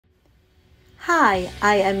Hi,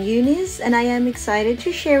 I am Eunice and I am excited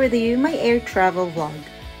to share with you my air travel vlog.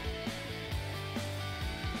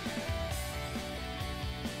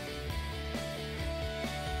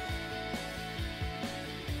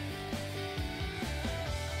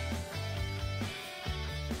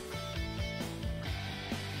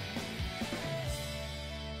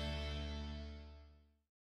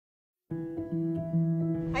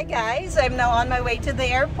 Hi guys, I'm now on my way to the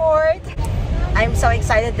airport. I'm so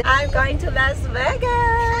excited. I'm going to Las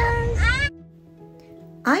Vegas.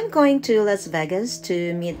 I'm going to Las Vegas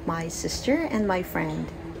to meet my sister and my friend.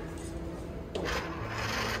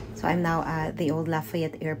 So I'm now at the old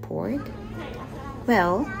Lafayette airport.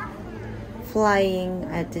 Well, flying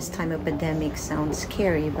at this time of pandemic sounds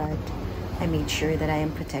scary, but I made sure that I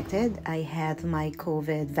am protected. I had my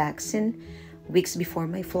COVID vaccine weeks before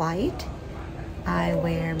my flight. I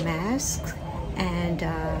wear masks and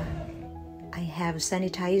I have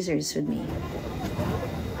sanitizers with me.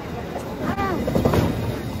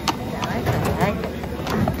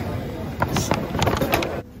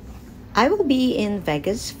 I will be in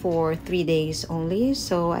Vegas for 3 days only,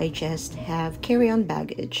 so I just have carry-on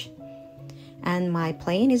baggage. And my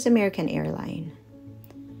plane is American Airline.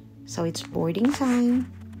 So it's boarding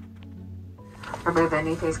time. Remove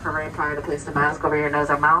any face covering prior to placing the mask over your nose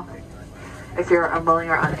or mouth. If you're unwilling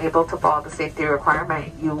or unable to follow the safety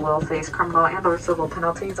requirement, you will face criminal and/or civil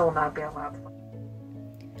penalties and will not be allowed.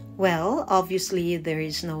 Well, obviously there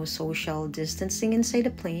is no social distancing inside the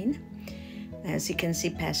plane. As you can see,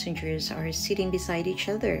 passengers are sitting beside each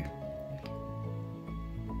other.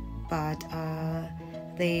 But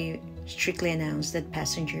they strictly announced that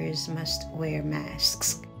passengers must wear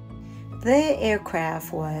masks. The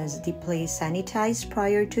aircraft was deeply sanitized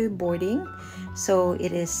prior to boarding, so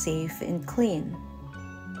it is safe and clean.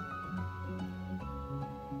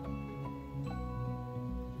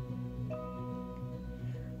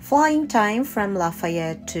 Flying time from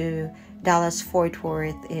Lafayette to Dallas-Fort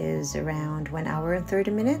Worth is around 1 hour and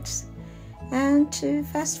 30 minutes. And to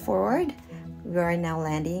fast forward, we are now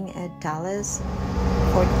landing at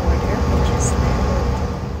Dallas-Fort Worth Airport. Just landed.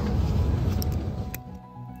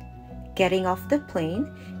 Getting off the plane,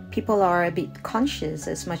 people are a bit conscious.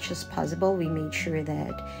 As much as possible, we made sure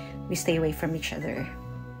that we stay away from each other.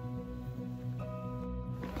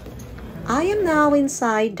 I am now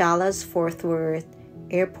inside Dallas-Fort Worth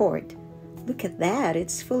Airport. Look at that,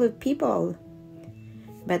 it's full of people.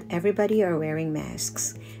 But everybody are wearing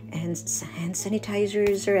masks and hand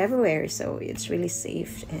sanitizers are everywhere, so it's really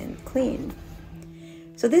safe and clean.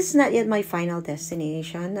 So this is not yet my final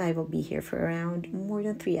destination. I will be here for around more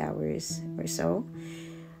than 3 hours or so.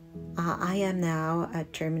 I am now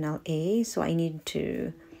at Terminal A, so I need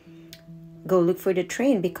to go look for the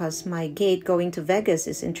train because my gate going to Vegas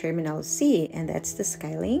is in Terminal C, and that's the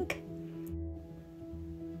Skylink.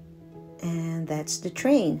 And that's the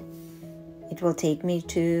train. It will take me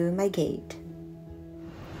to my gate.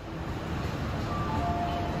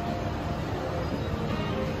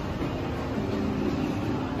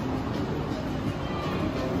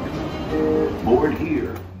 Board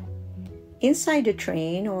here. Inside the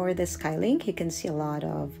train or the Skylink, you can see a lot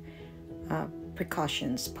of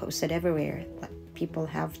precautions posted everywhere. Like people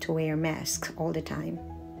have to wear masks all the time.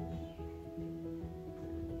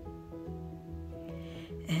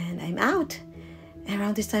 And I'm out.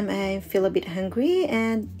 Around this time I feel a bit hungry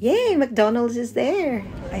and yay, McDonald's is there.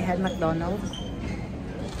 I had McDonald's.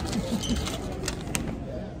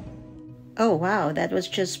 Oh wow, that was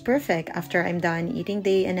just perfect. After I'm done eating,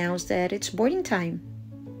 they announced that it's boarding time.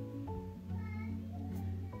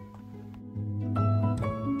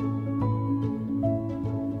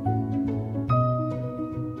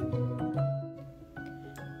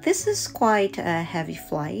 This is quite a heavy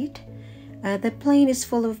flight. The plane is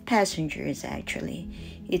full of passengers actually.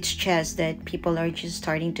 It's just that people are just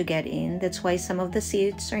starting to get in. That's why some of the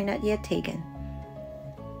seats are not yet taken.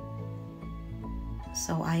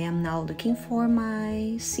 So I am now looking for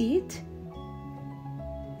my seat.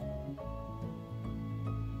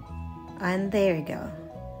 And there you go.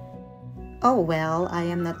 Oh well, I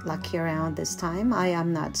am not lucky around this time. I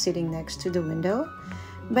am not sitting next to the window.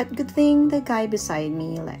 But good thing the guy beside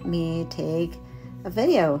me let me take a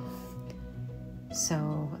video.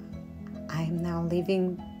 So I'm now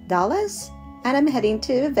leaving Dallas and I'm heading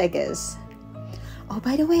to Vegas. Oh,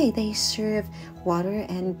 by the way, they serve water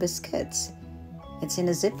and biscuits. It's in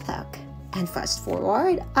a Ziploc. And fast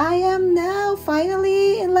forward, I am now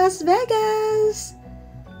finally in Las Vegas.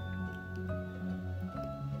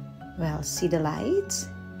 Well, see the lights?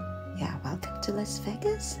 Yeah, welcome to Las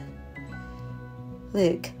Vegas.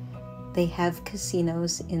 Look, they have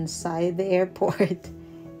casinos inside the airport.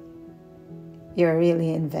 You're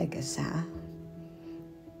really in Vegas, huh?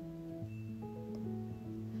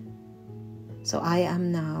 So I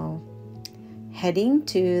am now heading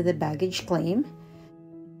to the baggage claim.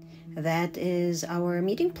 That is our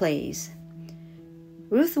meeting place.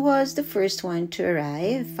 Ruth was the first one to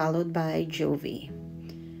arrive, followed by Jovi.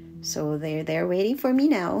 So they're there waiting for me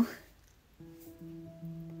now.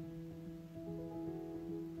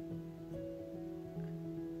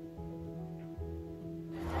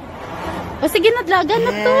 O sige, nadlagan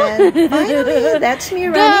na to. And finally, that's me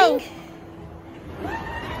running.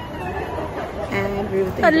 And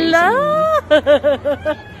Ruth embracing me.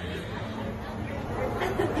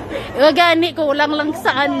 Gani, kulang lang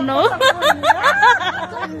sa ano.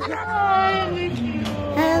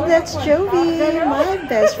 And that's Jovi, my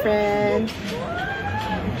best friend.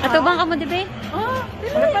 Ato bang ka mo, dibe?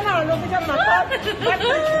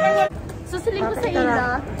 Susiling ko sa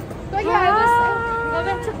ila. So yeah, I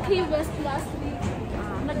went to Key West last week.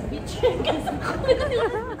 Nag-beach.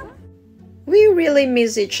 We really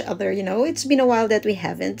miss each other, you know. It's been a while that we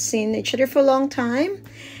haven't seen each other for a long time.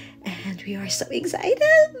 And we are so excited.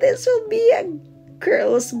 This will be a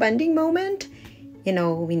girls' bonding moment. You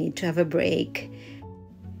know, we need to have a break.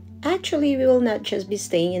 Actually, we will not just be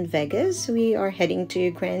staying in Vegas. We are heading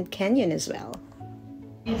to Grand Canyon as well.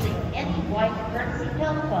 Using any white courtesy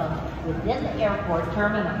telephone within the airport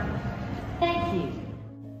terminal. Thank you.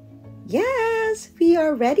 Yes, we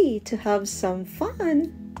are ready to have some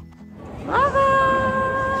fun.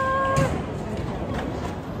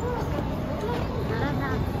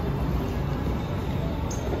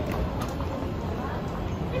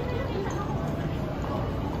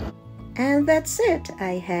 And that's it.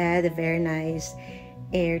 I had a very nice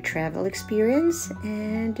air travel experience,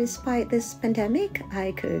 and despite this pandemic,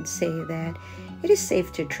 I could say that it is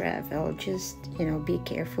safe to travel. Just, you know, be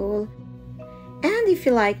careful. And if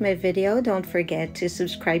you like my video, don't forget to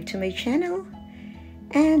subscribe to my channel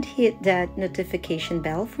and hit that notification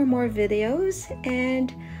bell for more videos,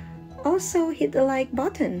 and also hit the like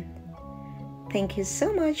button. Thank you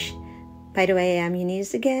so much. By the way, I'm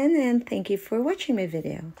Eunice again, and thank you for watching my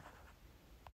video.